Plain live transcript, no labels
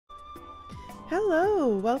Hello,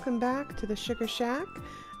 welcome back to the Sugar Shack.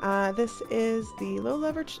 This is the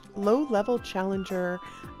low-level challenger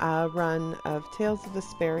run of Tales of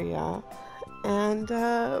Vesperia, and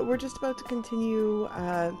we're just about to continue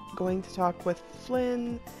going to talk with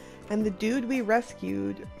Flynn and the dude we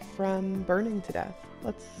rescued from burning to death.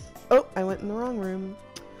 Oh, I went in the wrong room.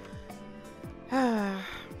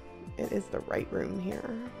 It is the right room here.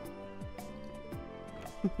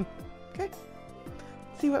 Okay.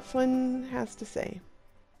 See what Flynn has to say.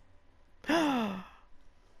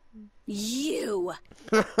 You!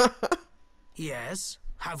 Yes?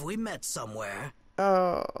 Have we met somewhere?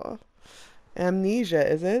 Oh. Amnesia,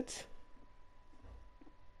 is it?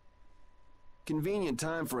 Convenient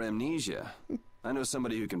time for amnesia. I know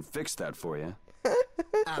somebody who can fix that for you.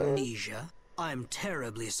 Amnesia? I'm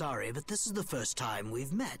terribly sorry, but this is the first time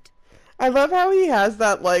we've met. I love how he has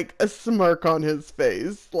that, like, a smirk on his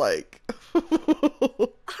face, like...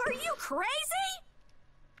 Are you crazy?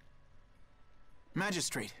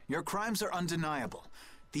 Magistrate, your crimes are undeniable.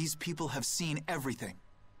 These people have seen everything.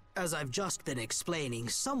 As I've just been explaining,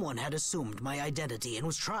 someone had assumed my identity and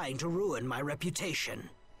was trying to ruin my reputation.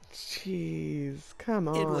 Jeez, come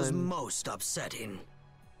on. It was most upsetting.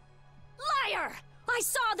 Liar! I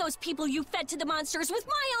saw those people you fed to the monsters with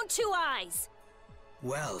my own two eyes!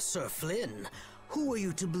 Well, Sir Flynn, who are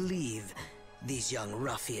you to believe? These young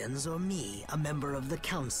ruffians or me, a member of the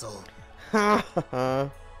council? Ha ha ha.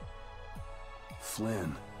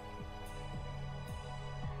 Flynn.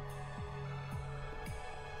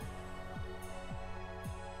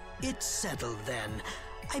 It's settled then.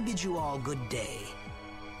 I bid you all good day.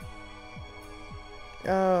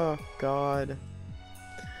 Oh, God.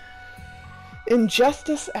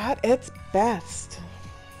 Injustice at its best.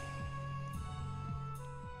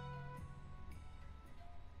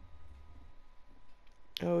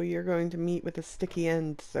 Oh, you're going to meet with a sticky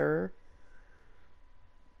end, sir.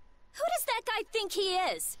 Who does that guy think he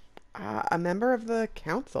is? A member of the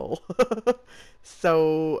council.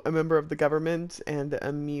 So, a member of the government and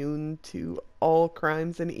immune to all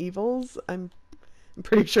crimes and evils? I'm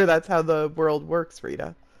pretty sure that's how the world works,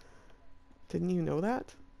 Rita. Didn't you know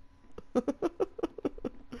that? And who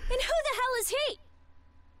the hell is he?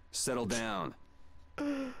 Settle down.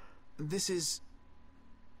 This is...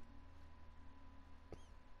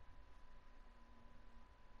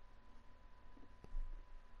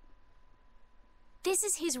 This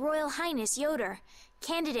is His Royal Highness Yoder,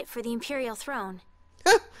 candidate for the Imperial throne.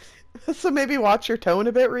 So maybe watch your tone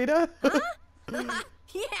a bit, Rita. Huh?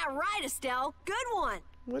 Yeah, right, Estelle. Good one.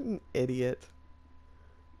 What an idiot.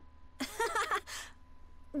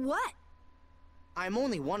 What? I'm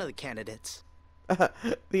only one of the candidates.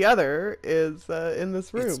 The other is in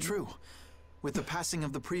this room. It's true. With the passing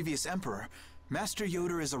of the previous emperor, Master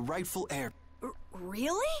Yoder is a rightful heir.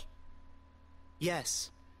 Really?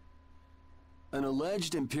 Yes. An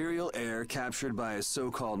alleged imperial heir captured by a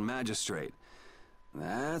so-called magistrate.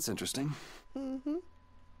 That's interesting. Mm-hmm.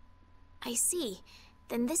 I see.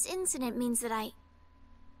 Then this incident means that A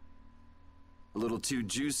little too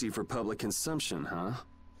juicy for public consumption, huh?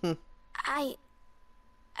 I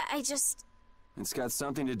just... It's got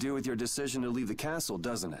something to do with your decision to leave the castle,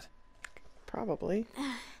 doesn't it? Probably.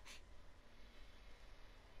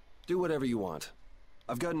 Do whatever you want.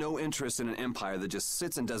 I've got no interest in an empire that just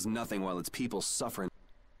sits and does nothing while its people suffer.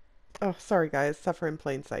 Oh, sorry guys. Suffer in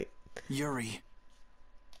plain sight. Yuri.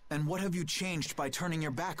 And what have you changed by turning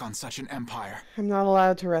your back on such an empire? I'm not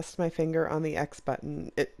allowed to rest my finger on the X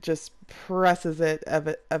button. It just presses it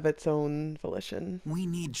of its own volition. We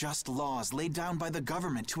need just laws laid down by the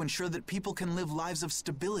government to ensure that people can live lives of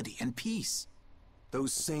stability and peace.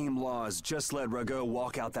 Those same laws just let Rago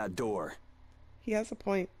walk out that door. He has a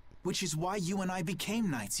point. Which is why you and I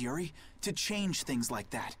became knights, Yuri. To change things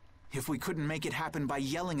like that. If we couldn't make it happen by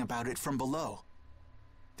yelling about it from below.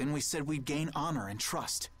 Then we said we'd gain honor and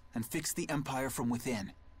trust. And fix the empire from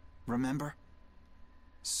within. Remember?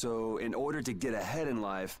 So, in order to get ahead in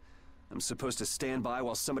life, I'm supposed to stand by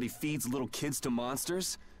while somebody feeds little kids to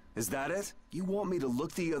monsters? Is that it? You want me to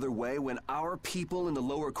look the other way when our people in the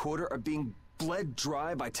lower quarter are being bled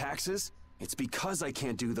dry by taxes? It's because I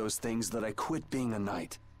can't do those things that I quit being a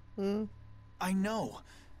knight. I know,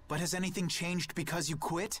 but has anything changed because you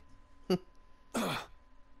quit?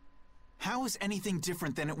 How is anything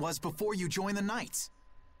different than it was before you joined the Knights?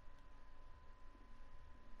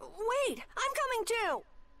 Wait, I'm coming too.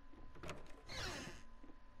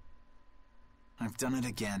 I've done it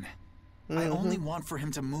again. I only want for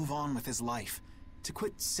him to move on with his life, to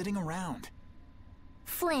quit sitting around.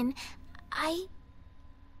 Flynn,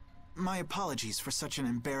 My apologies for such an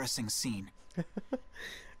embarrassing scene.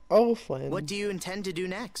 Oh, Flynn. What do you intend to do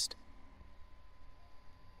next?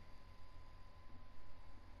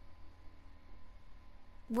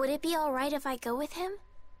 Would it be alright if I go with him?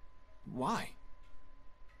 Why?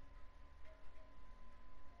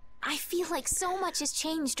 I feel like so much has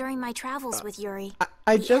changed during my travels with Yuri.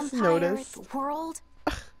 I The just Empire, noticed the world.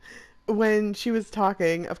 when she was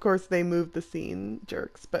talking, of course they moved the scene,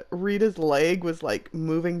 jerks, but Rita's leg was like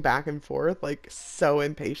moving back and forth like so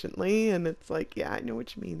impatiently, and it's like, yeah, I know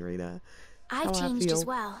what you mean, Rita. I've How I changed feel. as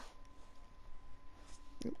well.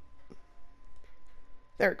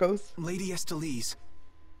 There it goes. Lady Estelise.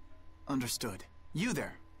 Understood. You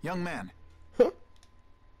there, young man.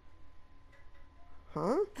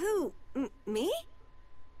 Huh? Who? Me?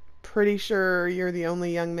 Pretty sure you're the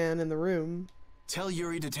only young man in the room. Tell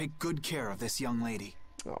Yuri to take good care of this young lady.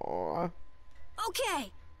 Aw.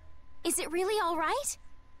 Okay. Is it really alright?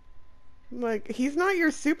 Like, he's not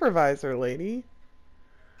your supervisor, lady.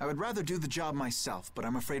 I would rather do the job myself, but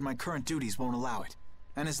I'm afraid my current duties won't allow it.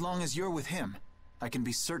 And as long as you're with him, I can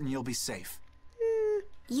be certain you'll be safe.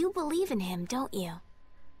 You believe in him, don't you?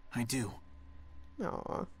 I do.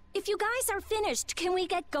 Aw. If you guys are finished, can we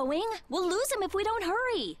get going? We'll lose him if we don't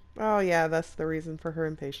hurry. Oh yeah, that's the reason for her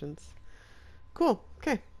impatience. Cool.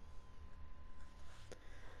 Okay.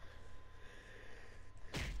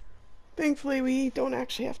 Thankfully, we don't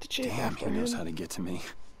actually have to chase Damn, after he knows him. how to get to me.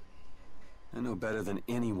 I know better than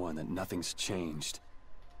anyone that nothing's changed.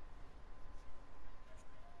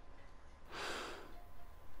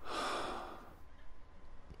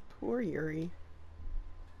 Poor Yuri.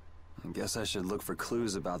 I guess I should look for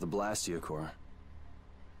clues about the Blastiocore.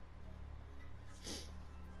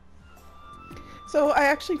 So I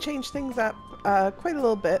actually changed things up quite a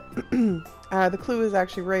little bit. The clue is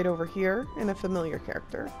actually right over here in a familiar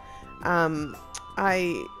character.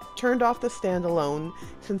 I turned off the standalone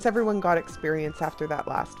since everyone got experience after that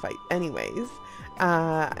last fight anyways.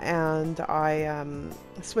 And I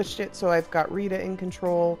switched it so I've got Rita in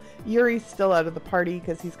control. Yuri's still out of the party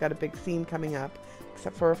because he's got a big scene coming up.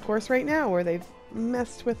 Except for, of course, right now where they've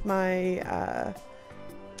messed with my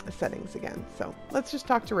settings again. So let's just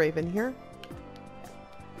talk to Raven here.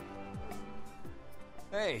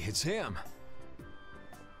 Hey, it's him.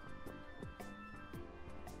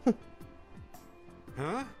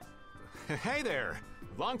 Huh? Hey there.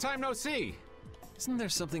 Long time no see. Isn't there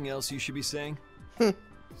something else you should be saying?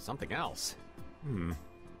 Something else?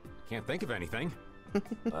 Can't think of anything.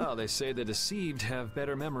 Well, they say the deceived have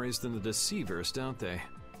better memories than the deceivers, don't they?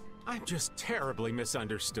 I'm just terribly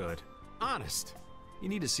misunderstood. Honest. You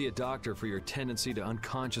need to see a doctor for your tendency to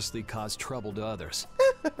unconsciously cause trouble to others.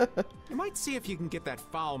 You might see if you can get that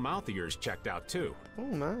foul mouth of yours checked out, too. Oh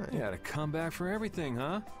my. You got a comeback for everything,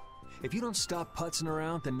 huh? If you don't stop putzing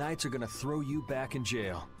around, the Knights are gonna throw you back in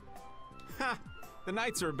jail. Ha! The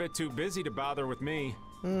Knights are a bit too busy to bother with me.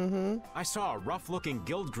 I saw a rough-looking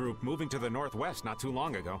guild group moving to the northwest not too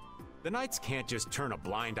long ago. The Knights can't just turn a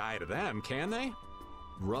blind eye to them, can they?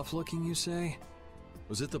 Rough looking, you say?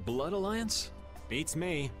 Was it the Blood Alliance? Beats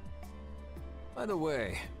me. By the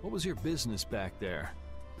way, what was your business back there?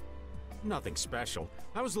 Nothing special.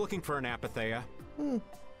 I was looking for an apatheia.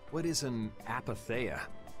 What is an apatheia?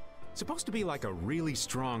 Supposed to be like a really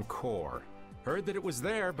strong core. Heard that it was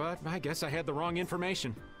there, but I guess I had the wrong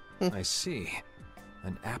information. I see.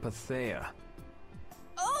 An apatheia.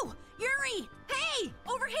 Oh, Yuri! Hey,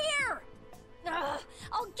 over here!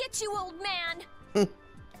 I'll get you, old man.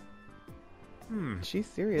 She's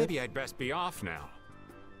serious. Maybe I'd best be off now.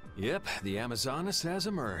 Yep, the Amazonas has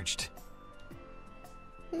emerged.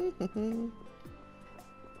 Wait,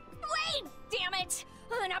 damn it!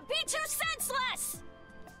 Now be too senseless!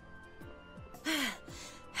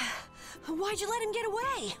 Why'd you let him get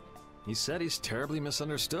away? He said he's terribly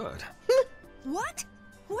misunderstood. What?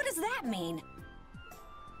 What does that mean?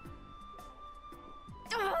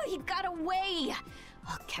 Oh, he got away!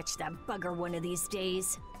 I'll catch that bugger one of these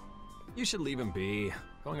days. You should leave him be.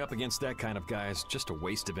 Going up against that kind of guy is just a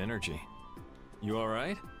waste of energy. You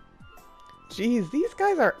alright? Jeez, these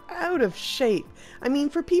guys are out of shape. I mean,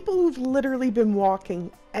 for people who've literally been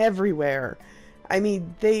walking everywhere, I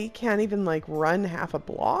mean, they can't even, like, run half a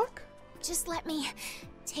block? Just let me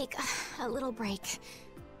take a little break.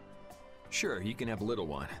 Sure, you can have a little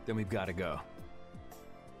one. Then we've got to go.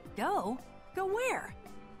 Go? Go where?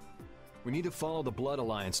 We need to follow the Blood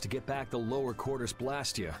Alliance to get back the lower quarters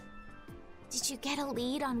Blastia. Did you get a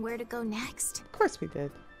lead on where to go next? Of course we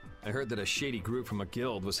did. I heard that a shady group from a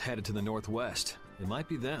guild was headed to the northwest. It might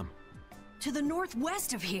be them. To the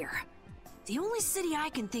northwest of here. The only city I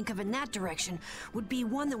can think of in that direction would be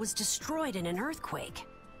one that was destroyed in an earthquake.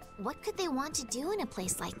 What could they want to do in a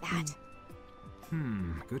place like that?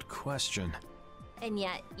 Good question. And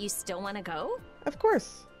yet, you still want to go? Of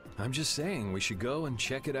course. I'm just saying we should go and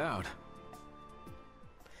check it out.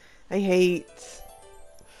 I hate...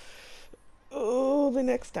 Oh, the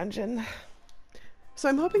next dungeon. So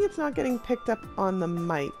I'm hoping it's not getting picked up on the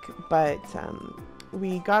mic, but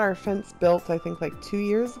we got our fence built, I think, like 2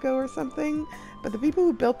 years ago or something. But the people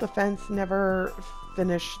who built the fence never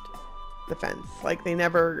finished the fence. Like, they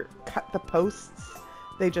never cut the posts.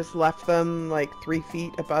 They just left them like 3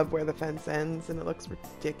 feet above where the fence ends, and it looks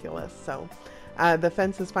ridiculous. So the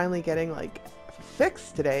fence is finally getting like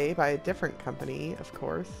fixed today by a different company, of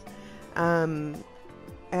course.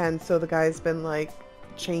 And so the guy's been like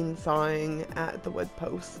chainsawing at the wood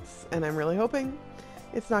posts, and I'm really hoping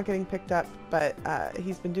it's not getting picked up, but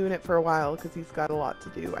he's been doing it for a while because he's got a lot to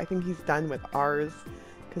do. I think he's done with ours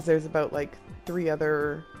because there's about like 3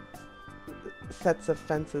 other sets of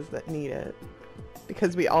fences that need it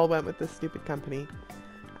because we all went with this stupid company.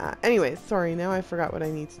 Anyways, sorry, now I forgot what I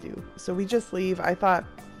need to do. So we just leave. I thought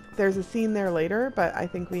there's a scene there later, but I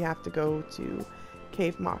think we have to go to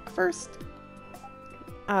Cave Mock first.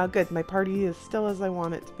 Good, my party is still as I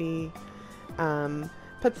want it to be.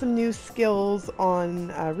 Put some new skills on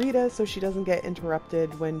Rita so she doesn't get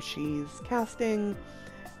interrupted when she's casting.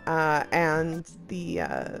 And the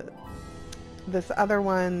this other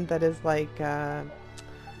one that is like, I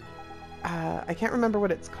can't remember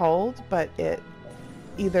what it's called, but it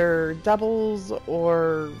either doubles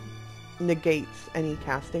or negates any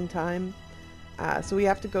casting time. So we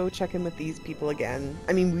have to go check in with these people again.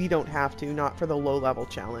 I mean, we don't have to, not for the low-level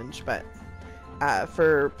challenge, but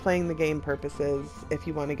for playing the game purposes, if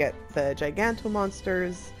you want to get the Giganto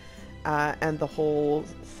monsters and the whole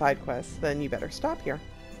side quest, then you better stop here.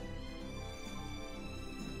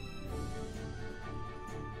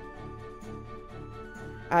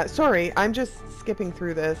 Sorry, I'm just skipping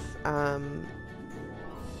through this.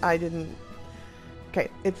 I didn't... Okay,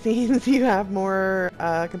 it seems you have more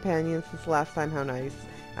companions since the last time. How nice.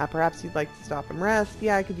 Perhaps you'd like to stop and rest.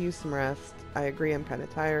 Yeah, I could use some rest. I agree, I'm kind of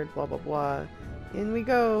tired, blah blah blah. In we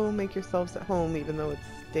go. Make yourselves at home even though it's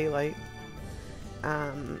daylight.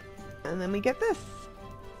 And then we get this.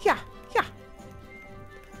 Yeah, yeah.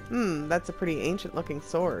 That's a pretty ancient looking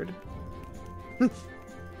sword.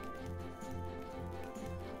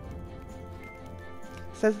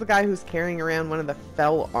 Says the guy who's carrying around one of the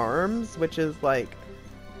fell arms, which is like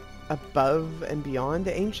above and beyond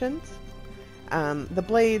ancient. The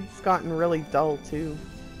blade's gotten really dull too.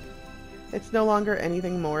 It's no longer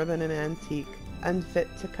anything more than an antique, unfit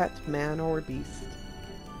to cut man or beast.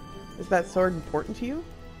 Is that sword important to you?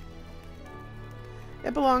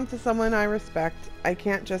 It belonged to someone I respect. I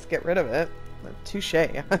can't just get rid of it.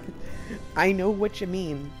 Touché. I know what you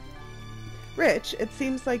mean. Rich, it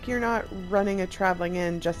seems like you're not running a traveling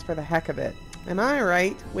inn just for the heck of it. Am I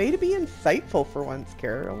right? Way to be insightful for once,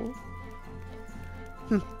 Karol.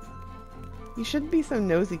 You shouldn't be so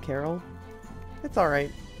nosy, Karol. It's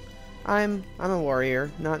alright. I'm a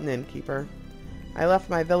warrior, not an innkeeper. I left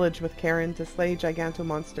my village with Karen to slay Giganto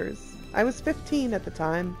monsters. I was 15 at the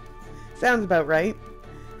time. Sounds about right.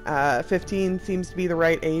 15 seems to be the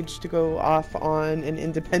right age to go off on an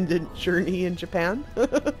independent journey in Japan.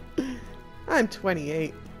 I'm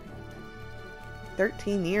 28.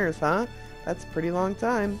 13 years, huh? That's a pretty long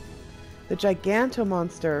time. The Giganto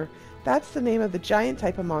monster. That's the name of the giant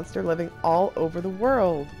type of monster living all over the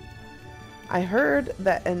world. I heard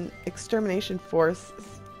that an extermination force...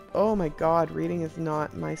 Oh my god, reading is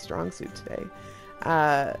not my strong suit today.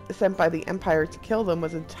 Sent by the Empire to kill them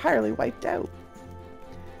was entirely wiped out.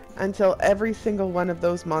 Until every single one of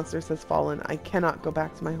those monsters has fallen, I cannot go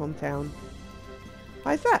back to my hometown.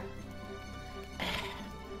 Why is that?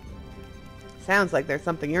 Sounds like there's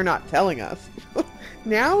something you're not telling us.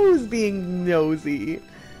 Now who's being nosy?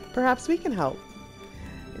 Perhaps we can help.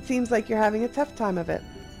 It seems like you're having a tough time of it.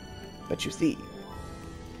 But you see,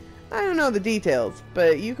 I don't know the details,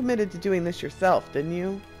 but you committed to doing this yourself, didn't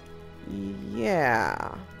you?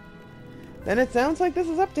 Yeah. Then it sounds like this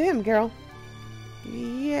is up to him, Karol.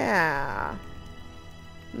 Yeah.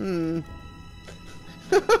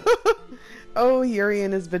 Oh, Yuri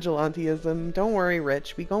and his vigilantism. Don't worry,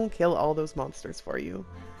 Rich. We gon' kill all those monsters for you.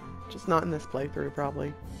 Just not in this playthrough,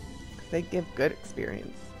 probably. They give good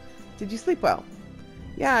experience. Did you sleep well?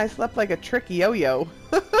 Yeah, I slept like a trick yo-yo.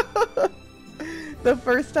 The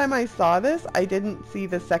first time I saw this, I didn't see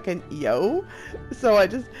the second yo. So I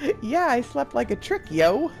just... Yeah, I slept like a trick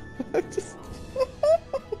yo. Just...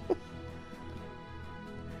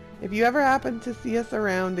 If you ever happen to see us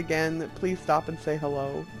around again, please stop and say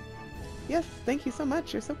hello. Yes, thank you so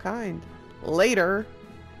much. You're so kind. Later.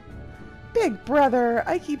 Big brother,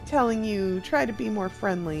 I keep telling you, try to be more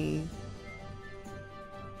friendly.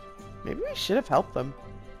 Maybe we should have helped them.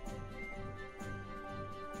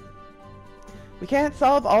 We can't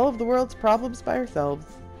solve all of the world's problems by ourselves.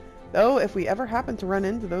 Though, if we ever happen to run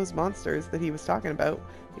into those monsters that he was talking about,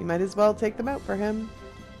 we might as well take them out for him.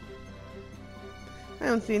 I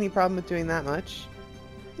don't see any problem with doing that much.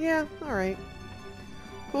 Yeah, alright.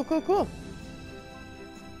 Cool, cool, cool.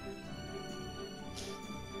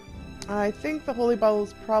 I think the holy bottle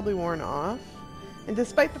is probably worn off. And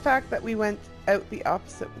despite the fact that we went out the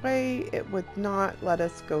opposite way, it would not let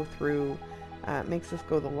us go through. It makes us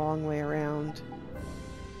go the long way around,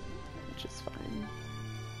 which is fine.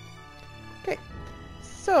 Okay,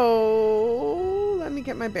 so let me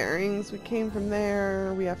get my bearings. We came from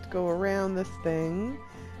there. We have to go around this thing.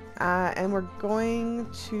 And we're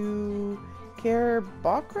going to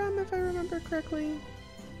Bakram, if I remember correctly.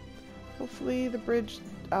 Hopefully the bridge...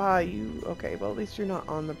 okay, well at least you're not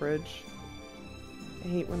on the bridge. I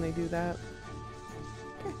hate when they do that.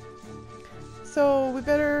 Okay. So we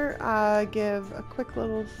better give a quick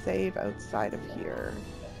little save outside of here.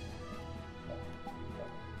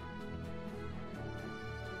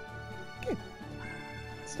 Okay.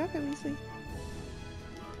 Stop it, Weasley.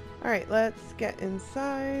 Alright, let's get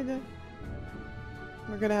inside.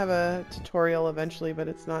 We're gonna have a tutorial eventually, but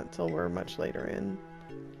it's not until we're much later in.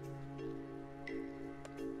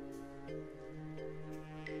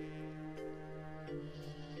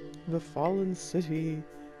 The fallen city,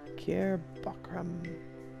 Bakram.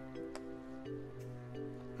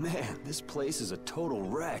 Man, this place is a total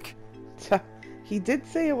wreck. He did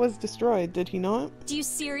say it was destroyed, did he not? Do you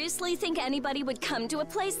seriously think anybody would come to a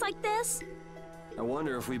place like this? I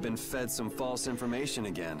wonder if we've been fed some false information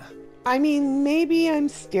again. I mean, maybe I'm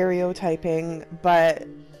stereotyping, but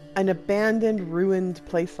an abandoned, ruined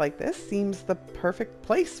place like this seems the perfect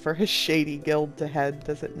place for his shady guild to head,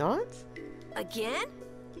 does it not? Again?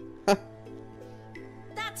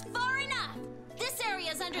 That's far enough! This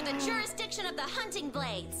area is under the jurisdiction of the Hunting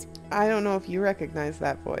Blades. I don't know if you recognize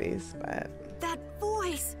that voice, but... That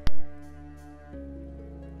voice!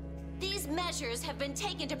 These measures have been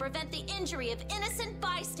taken to prevent the injury of innocent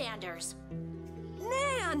bystanders.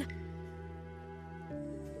 Nan!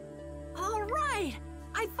 All right!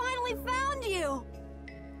 I finally found you!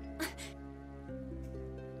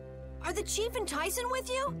 Are the Chief and Tyson with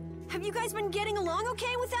you? Have you guys been getting along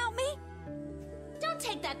okay without me? Don't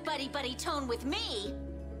take that buddy-buddy tone with me!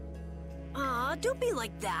 Aw, don't be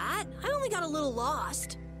like that. I only got a little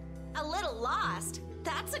lost. A little lost?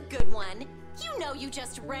 That's a good one. You know you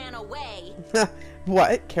just ran away.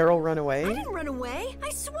 What? Karol run away? I didn't run away,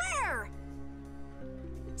 I swear!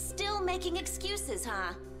 Still making excuses,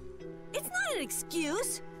 huh? It's not an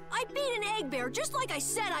excuse. I beat an egg bear just like I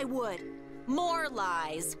said I would. More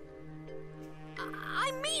lies.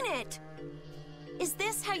 I mean it! Is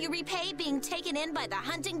this how you repay being taken in by the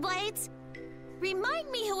Hunting Blades? Remind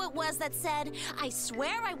me who it was that said, "I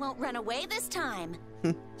swear I won't run away this time."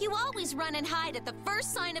 You always run and hide at the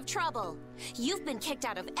first sign of trouble. You've been kicked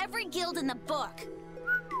out of every guild in the book.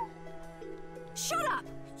 Shut up!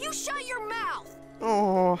 You shut your mouth!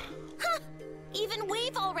 Oh. Huh. Even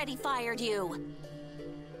we've already fired you.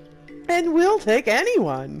 And we'll take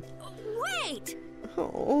anyone. Wait!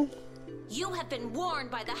 Oh. You have been warned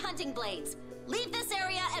by the Hunting Blades. Leave this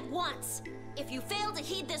area at once. If you fail to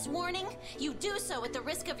heed this warning, you do so at the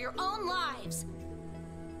risk of your own lives.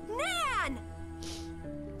 Nan!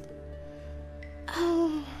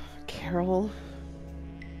 Oh, Karol.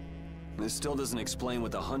 This still doesn't explain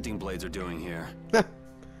what the Hunting Blades are doing here.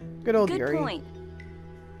 Good old Good Yuri. point.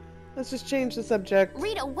 Let's just change the subject.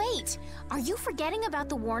 Rita, wait! Are you forgetting about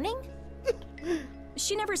the warning?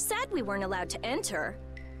 She never said we weren't allowed to enter.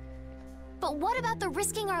 But what about the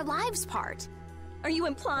risking our lives part? Are you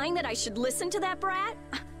implying that I should listen to that brat?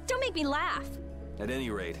 Don't make me laugh. At any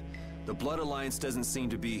rate, the Blood Alliance doesn't seem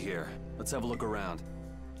to be here. Let's have a look around.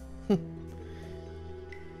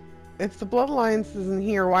 If the Blood Alliance isn't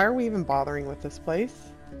here, why are we even bothering with this place?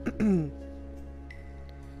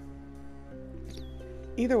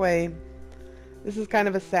 Either way, this is kind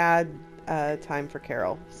of a sad time for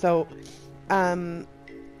Karol. So,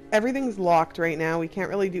 everything's locked right now. We can't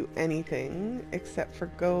really do anything except for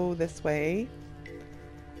go this way.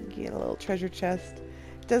 Get a little treasure chest.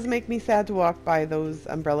 It does make me sad to walk by those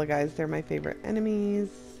umbrella guys. They're my favorite enemies.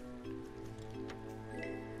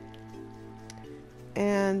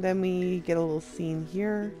 And then we get a little scene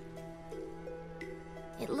here.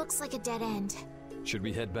 It looks like a dead end. Should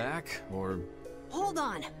we head back, or... Hold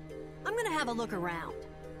on. I'm gonna have a look around.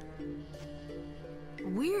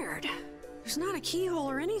 Weird. There's not a keyhole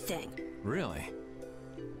or anything. Really?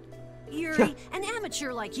 Yuri, an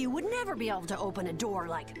amateur like you would never be able to open a door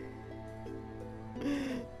like...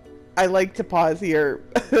 I like to pause here.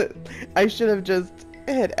 I should have just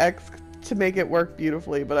hit X to make it work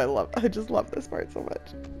beautifully, but I just love this part so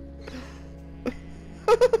much.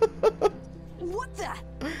 What the?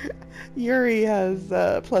 Yuri has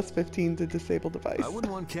plus 15 to disable device. I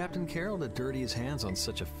wouldn't want Captain Karol to dirty his hands on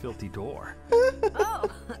such a filthy door. Oh,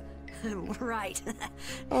 right.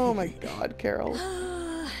 Oh my god, Karol.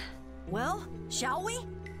 Well, shall we?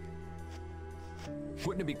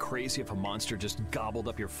 Wouldn't it be crazy if a monster just gobbled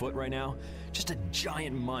up your foot right now? Just a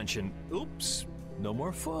giant munch and oops, no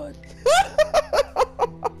more foot.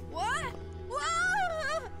 What?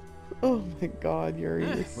 Oh my god,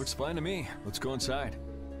 Yuri. Looks fine to me. Let's go inside.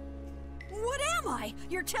 What am I?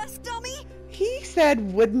 Your test dummy? He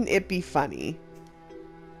said, wouldn't it be funny?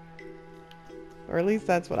 Or at least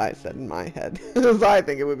that's what I said in my head. Because I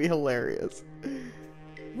think it would be hilarious.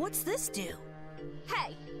 What's this do?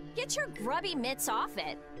 Hey, get your grubby mitts off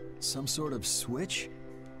it. Some sort of switch?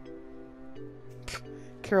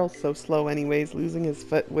 Karol's so slow anyways. Losing his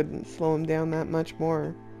foot wouldn't slow him down that much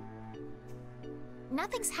more.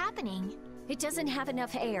 Nothing's happening. It doesn't have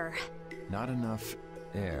enough air. Not enough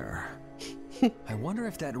air. I wonder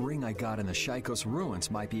if that ring I got in the Shaikos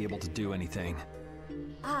ruins might be able to do anything.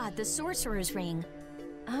 Ah, the sorcerer's ring.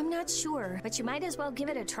 I'm not sure, but you might as well give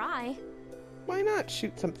it a try. Why not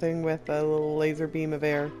shoot something with a little laser beam of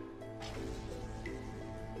air?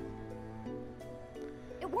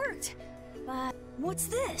 It worked, but What's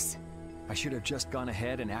this? I should have just gone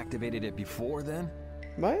ahead and activated it before then?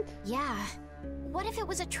 What? Yeah. What if it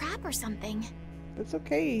was a trap or something? That's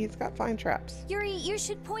okay. He's got fine traps. Yuri, you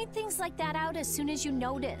should point things like that out as soon as you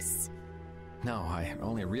notice. No, I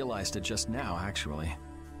only realized it just now, actually.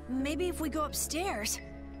 Maybe if we go upstairs,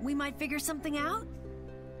 we might figure something out?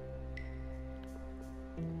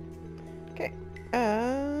 Okay.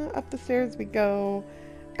 Up the stairs we go.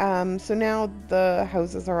 So now the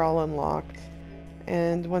houses are all unlocked.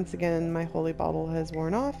 And once again, my holy bottle has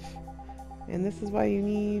worn off. And this is why you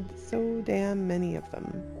need so damn many of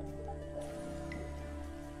them.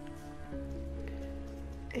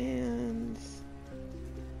 And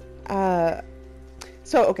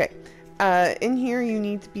okay, in here you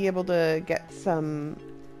need to be able to get some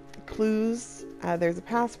clues. There's a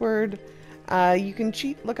password. You can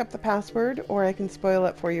cheat, look up the password, or I can spoil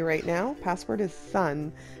it for you right now. Password is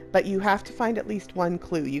sun, but you have to find at least one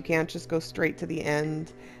clue. You can't just go straight to the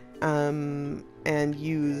end and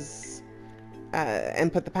use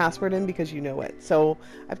and put the password in because you know it. So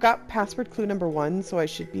I've got password clue number 1, so I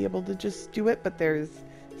should be able to just do it, but there's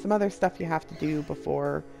some other stuff you have to do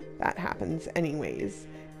before that happens anyways.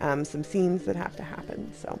 Some scenes that have to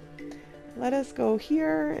happen. So let us go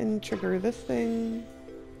here and trigger this thing.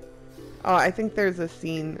 Oh, I think there's a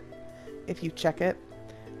scene if you check it.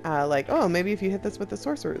 Like, oh, maybe if you hit this with the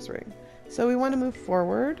sorcerer's ring. So we want to move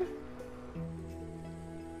forward.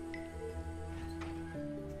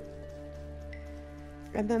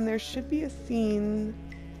 And then there should be a scene.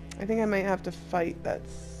 I think I might have to fight that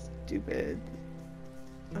stupid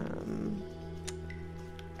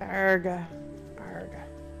Arga.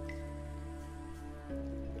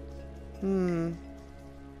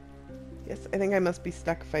 Yes, I think I must be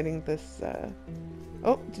stuck fighting this,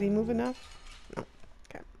 oh, did he move enough? No.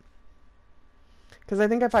 Okay. Because I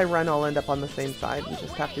think if I run, I'll end up on the same side and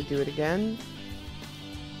just have to do it again.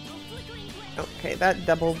 Okay, that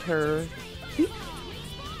doubled her.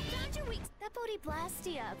 That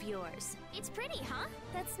Bodiblastia of yours. It's pretty, huh?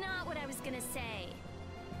 That's not what I was gonna say.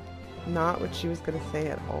 Not what she was going to say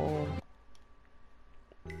at all.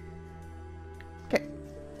 Okay.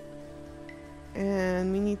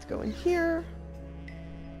 And we need to go in here.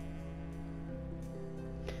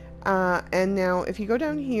 And now if you go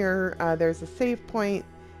down here, there's a save point,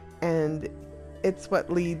 and it's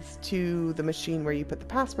what leads to the machine where you put the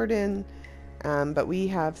password in. But we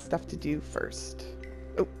have stuff to do first.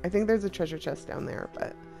 Oh, I think there's a treasure chest down there,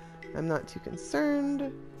 but I'm not too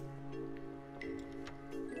concerned.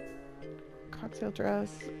 Cocktail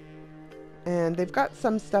dress. And they've got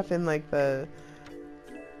some stuff in like the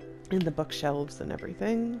bookshelves and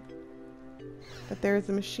everything. But there's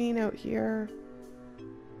a machine out here.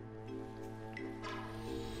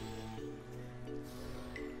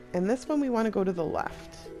 And this one we want to go to the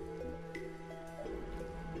left.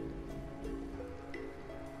 I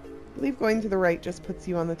believe going to the right just puts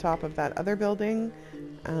you on the top of that other building.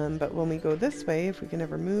 But when we go this way, if we can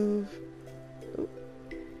ever move,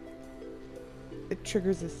 it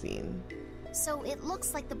triggers a scene. So it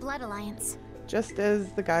looks like the Blood Alliance. Just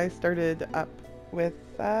as the guy started up with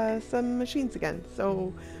some machines again.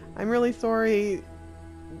 So I'm really sorry.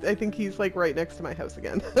 I think he's like right next to my house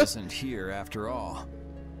again. Isn't here after all.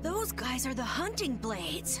 Those guys are the hunting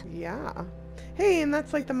blades. Yeah. Hey, and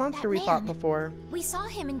that's like the monster we fought man. before. We saw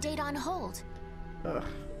him in Date on Hold. Ugh.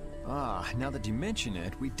 Ah, now that you mention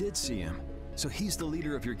it, we did see him. So he's the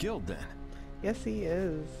leader of your guild then? Yes, he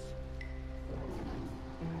is.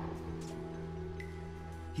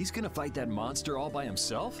 He's gonna fight that monster all by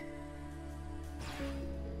himself?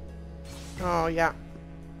 Oh, yeah.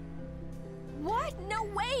 What? No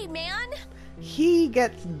way, man! He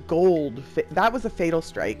gets gold. That was a fatal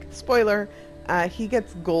strike. Spoiler, he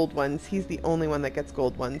gets gold ones. He's the only one that gets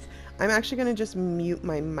gold ones. I'm actually going to just mute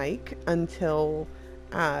my mic until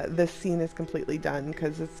this scene is completely done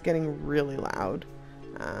because it's getting really loud.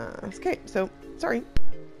 Okay, so, sorry.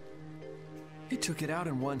 He took it out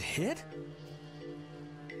in one hit?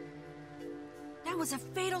 That was a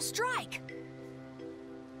fatal strike.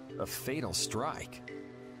 A fatal strike?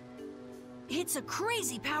 It's a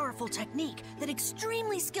crazy powerful technique that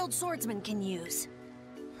extremely skilled swordsmen can use.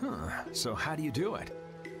 Huh, so how do you do it?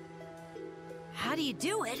 How do you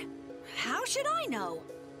do it? How should I know?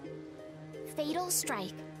 Fatal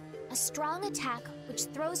Strike. A strong attack which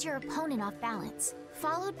throws your opponent off balance,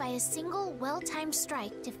 followed by a single well-timed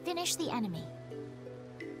strike to finish the enemy.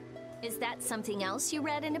 Is that something else you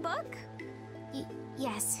read in a book?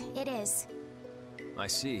 Yes, it is. I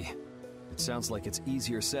see. It sounds like it's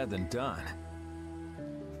easier said than done.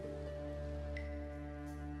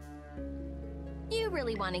 You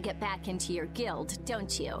really want to get back into your guild,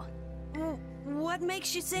 don't you? What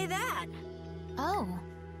makes you say that? Oh.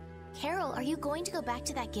 Karol, are you going to go back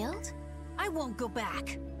to that guild? I won't go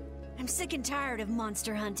back. I'm sick and tired of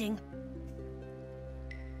monster hunting.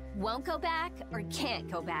 Won't go back or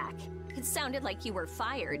can't go back? It sounded like you were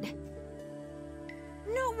fired.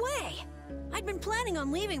 No way! I'd been planning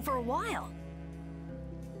on leaving for a while.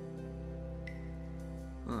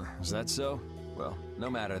 Is that so? Well, no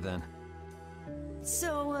matter then.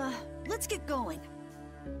 So, let's get going.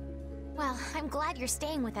 Well, I'm glad you're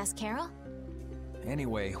staying with us, Karol.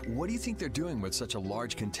 Anyway, what do you think they're doing with such a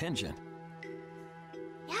large contingent?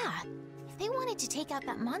 Yeah, if they wanted to take out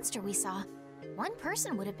that monster we saw, one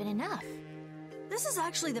person would have been enough. This is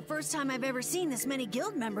actually the first time I've ever seen this many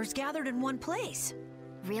guild members gathered in one place.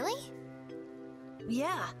 Really?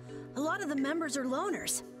 Yeah, a lot of the members are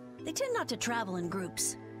loners. They tend not to travel in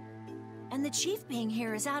groups. And the chief being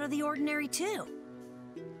here is out of the ordinary too.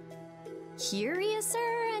 Curiouser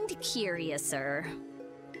and curiouser.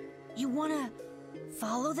 You wanna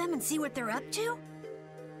follow them and see what they're up to?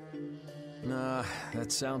 Nah,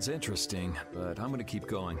 that sounds interesting, but I'm gonna keep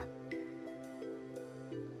going.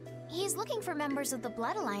 He's looking for members of the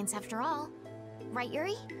Blood Alliance after all. Right,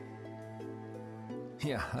 Yuri?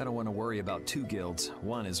 Yeah, I don't want to worry about two guilds.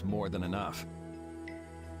 One is more than enough.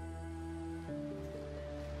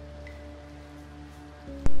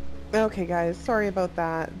 Okay, guys, sorry about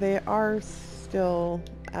that. They are still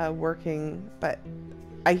working, but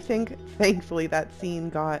I think, thankfully, that scene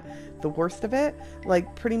got the worst of it.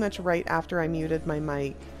 Like, pretty much right after I muted my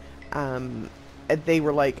mic, they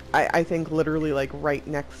were like, I think literally like right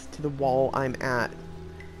next to the wall I'm at.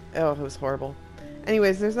 Oh, it was horrible.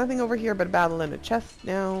 Anyways, there's nothing over here but a battle in a chest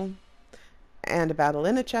now. And a battle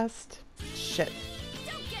in a chest. Shit.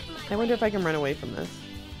 I wonder if I can run away from this.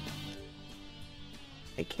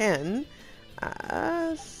 I can.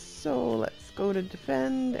 So let's go to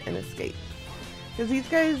defend and escape. Because these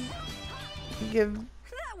guys give...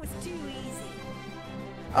 That was too easy.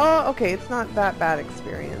 Oh, okay, it's not that bad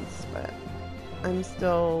experience, but I'm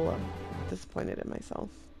still disappointed in myself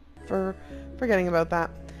for forgetting about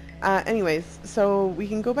that. Anyways, so we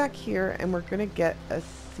can go back here and we're gonna get a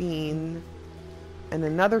scene and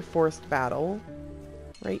another forced battle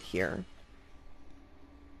right here.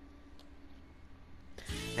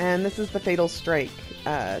 And this is the Fatal Strike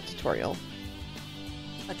tutorial.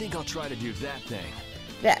 I think I'll try to do that thing.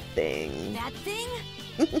 That thing. That thing?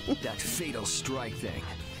 That fatal strike thing.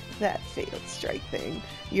 That Fatal Strike thing.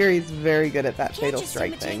 Yuri's very good at that Fatal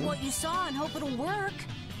Strike thing. Can't just imitate what you saw and hope it'll work.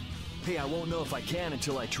 Hey, I won't know if I can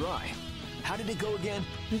until I try. How did it go again?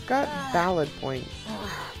 You've got valid points.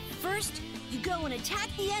 First, you go and attack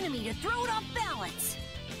the enemy to throw it off balance.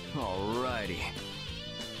 Alrighty.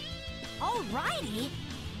 Alrighty?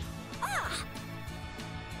 Ah!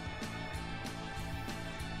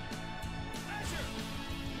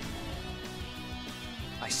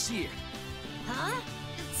 I see it. Huh?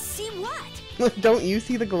 See what? Don't you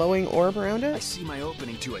see the glowing orb around I it? see my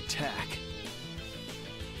opening to attack.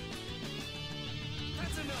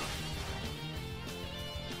 That's enough.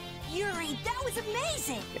 Yuri, that was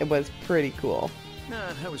amazing! It was pretty cool.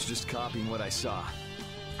 Nah, I was just copying what I saw.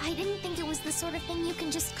 I didn't think it was the sort of thing you can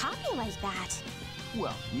just copy like that.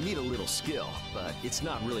 Well, you need a little skill, but it's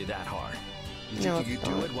not really that hard. You No, think you it's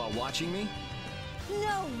could do not. it while watching me?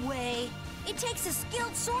 No way! It takes a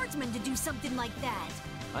skilled swordsman to do something like that.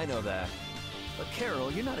 I know that. But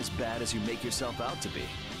Karol, you're not as bad as you make yourself out to be.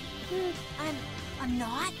 I'm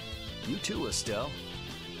not? You too, Estelle.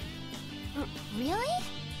 Really?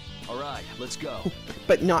 All right, let's go.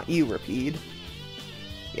 But not you, Rapide.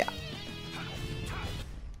 Yeah.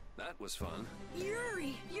 That was fun.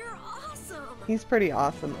 Yuri, you're awesome! He's pretty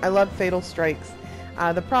awesome. I love Fatal Strikes.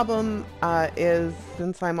 The problem is,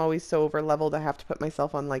 since I'm always so over leveled, I have to put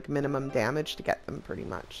myself on like minimum damage to get them pretty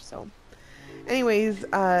much. So anyways,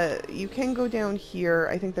 you can go down here.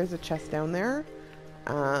 I think there's a chest down there.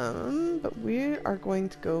 But we are going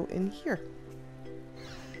to go in here.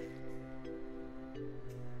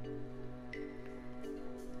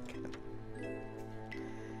 Okay.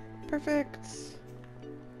 Perfect.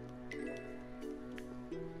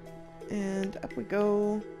 And up we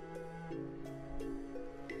go.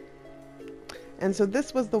 And so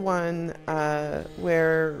this was the one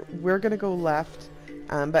where we're going to go left,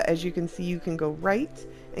 but as you can see, you can go right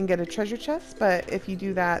and get a treasure chest, but if you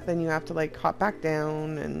do that, then you have to like hop back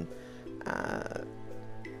down and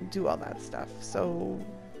do all that stuff. So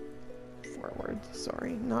forward,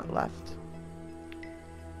 sorry, not left.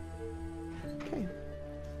 Okay.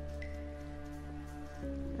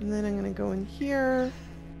 And then I'm going to go in here.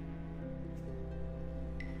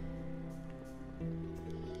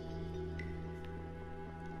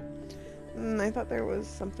 I thought there was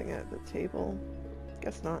something at the table.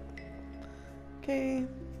 Guess not. Okay.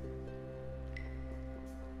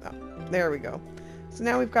 Oh, there we go. So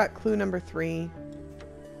now we've got clue number 3.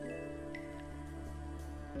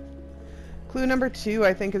 Clue number 2,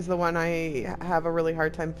 I think, is the one I have a really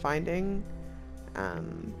hard time finding.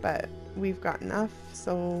 But we've got enough,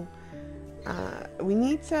 so we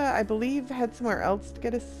need to, I believe, head somewhere else to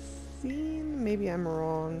get a scene. Maybe I'm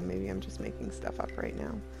wrong. Maybe I'm just making stuff up right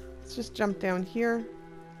now. Let's just jump down here.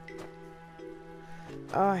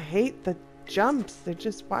 Oh, I hate the jumps. They're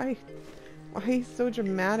just, why so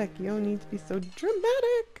dramatic? You don't need to be so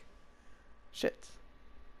dramatic. Shit.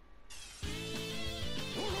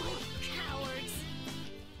 Cowards.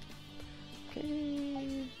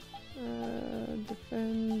 Okay.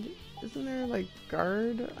 Defend. Isn't there like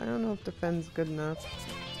guard? I don't know if defend's good enough.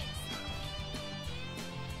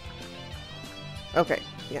 Okay,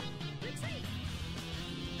 yeah.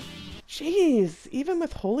 Jeez, even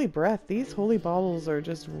with holy breath, these holy bottles are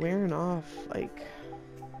just wearing off. Like,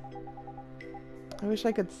 I wish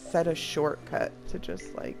I could set a shortcut to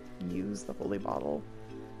just like use the holy bottle.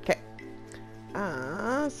 Okay.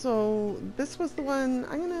 So this was the one.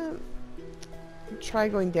 I'm gonna try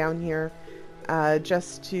going down here,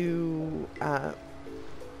 just to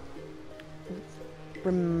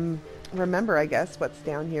remember, I guess, what's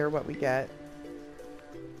down here, what we get.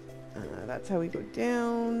 That's how we go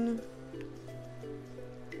down.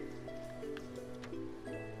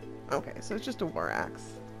 Okay, so it's just a war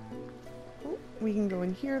axe. Oh, we can go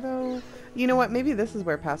in here though. You know what? Maybe this is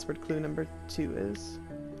where password clue number 2 is.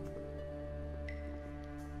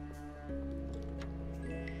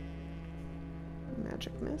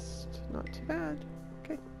 Magic mist. Not too bad.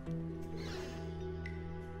 Okay.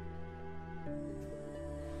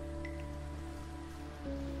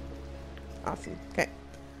 Awesome. Okay.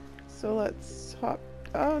 So let's hop.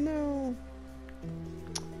 Oh no.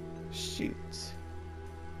 Shoot.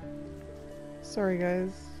 Sorry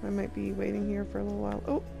guys, I might be waiting here for a little while.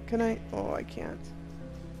 Oh, can I? Oh, I can't.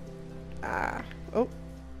 Ah. Oh,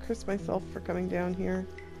 curse myself for coming down here.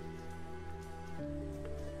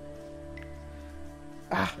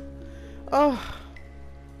 Ah. Oh.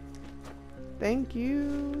 Thank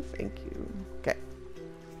you. Thank you. Okay.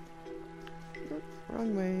 Oh,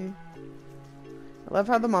 wrong way. I love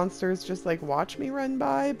how the monsters just like watch me run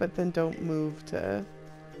by, but then don't move to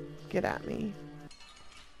get at me.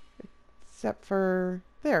 Except for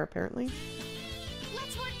there, apparently.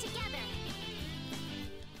 Let's work together.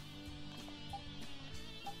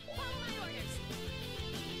 Follow my orders.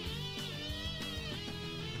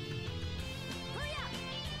 Hurry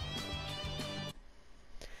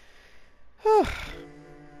up.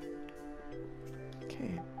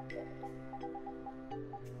 Okay.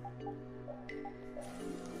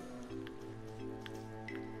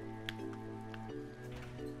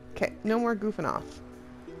 Okay, no more goofing off.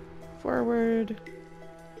 Forward.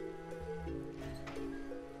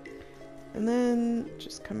 And then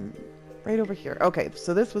just come right over here. Okay,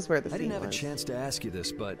 so this was where the scene was. I didn't have a chance to ask you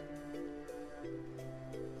this, but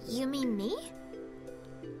You mean me?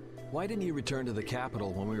 why didn't you return to the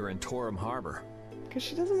capital when we were in Torim Harbor? Because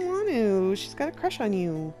she doesn't want to. She's got a crush on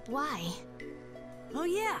you. Why? Oh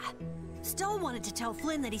yeah. Stell wanted to tell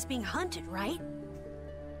Flynn that he's being hunted, right?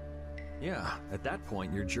 Yeah, at that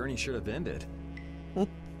point, your journey should have ended.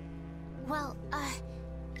 Well,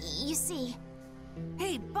 you see...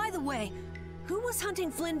 Hey, by the way, who was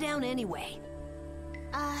hunting Flynn down anyway?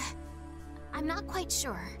 I'm not quite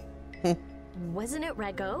sure. Wasn't it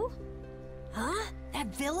Rago? Huh? That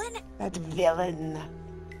villain? That villain.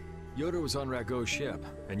 Yoder was on Rago's ship,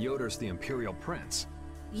 and Yoder's the Imperial Prince.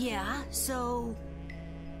 Yeah, so...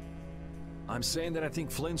 I'm saying that I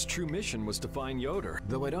think Flynn's true mission was to find Yoder,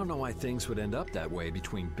 though I don't know why things would end up that way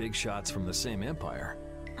between big shots from the same empire.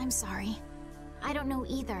 I'm sorry. I don't know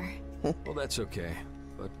either. Well, that's okay.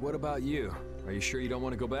 But what about you? Are you sure you don't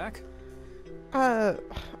want to go back? I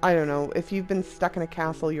don't know. If you've been stuck in a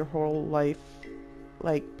castle your whole life,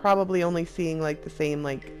 like, probably only seeing, like, the same,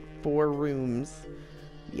 like, 4 rooms.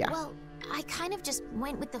 Yeah. Well, I kind of just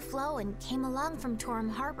went with the flow and came along from Torim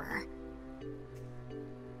Harbor.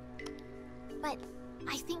 But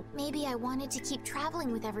I think maybe I wanted to keep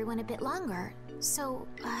traveling with everyone a bit longer, so,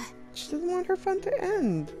 She doesn't want her fun to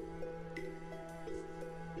end.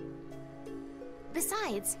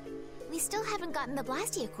 Besides, we still haven't gotten the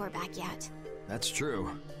Blastia core back yet. That's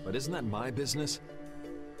true, but isn't that my business?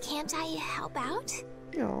 Can't I help out?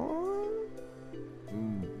 Aww.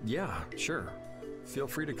 Yeah, sure. Feel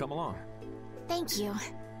free to come along. Thank you.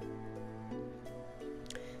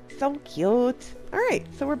 So cute. Alright,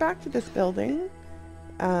 so we're back to this building.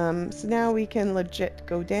 So now we can legit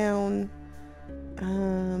go down.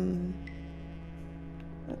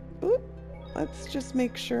 Let's just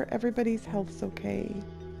make sure everybody's health's okay.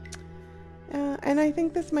 And I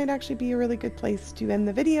think this might actually be a really good place to end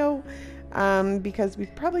the video, because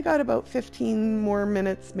we've probably got about 15 more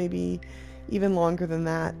minutes, maybe even longer than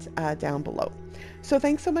that, down below. So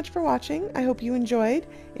thanks so much for watching. I hope you enjoyed.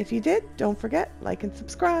 If you did, don't forget, like and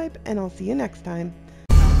subscribe, and I'll see you next time.